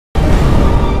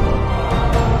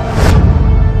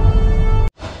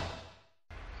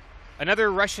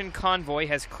Another Russian convoy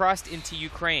has crossed into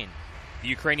Ukraine. The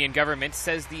Ukrainian government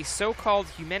says the so-called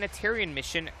humanitarian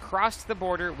mission crossed the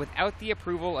border without the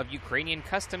approval of Ukrainian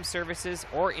customs services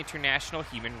or international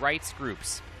human rights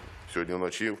groups.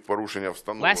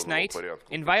 Last night,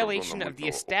 in violation of the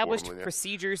established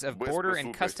procedures of border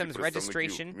and customs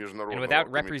registration and without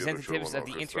representatives of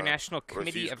the International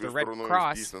Committee of the Red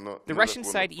Cross, the Russian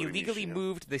side illegally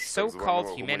moved the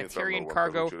so-called humanitarian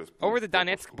cargo over the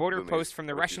Donetsk border post from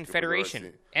the Russian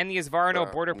Federation and the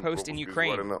Izvarno border post in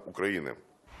Ukraine.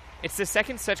 It's the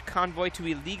second such convoy to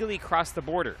illegally cross the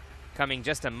border, coming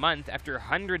just a month after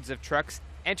hundreds of trucks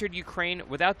entered Ukraine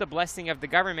without the blessing of the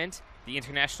government, the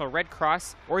International Red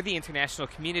Cross, or the international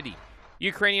community.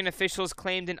 Ukrainian officials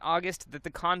claimed in August that the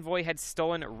convoy had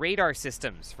stolen radar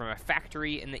systems from a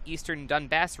factory in the eastern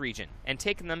Donbass region and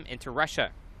taken them into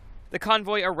Russia. The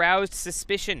convoy aroused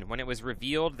suspicion when it was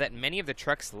revealed that many of the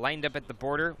trucks lined up at the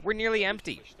border were nearly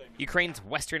empty. Ukraine's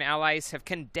Western allies have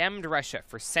condemned Russia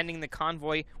for sending the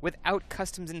convoy without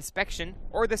customs inspection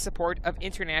or the support of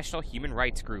international human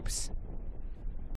rights groups.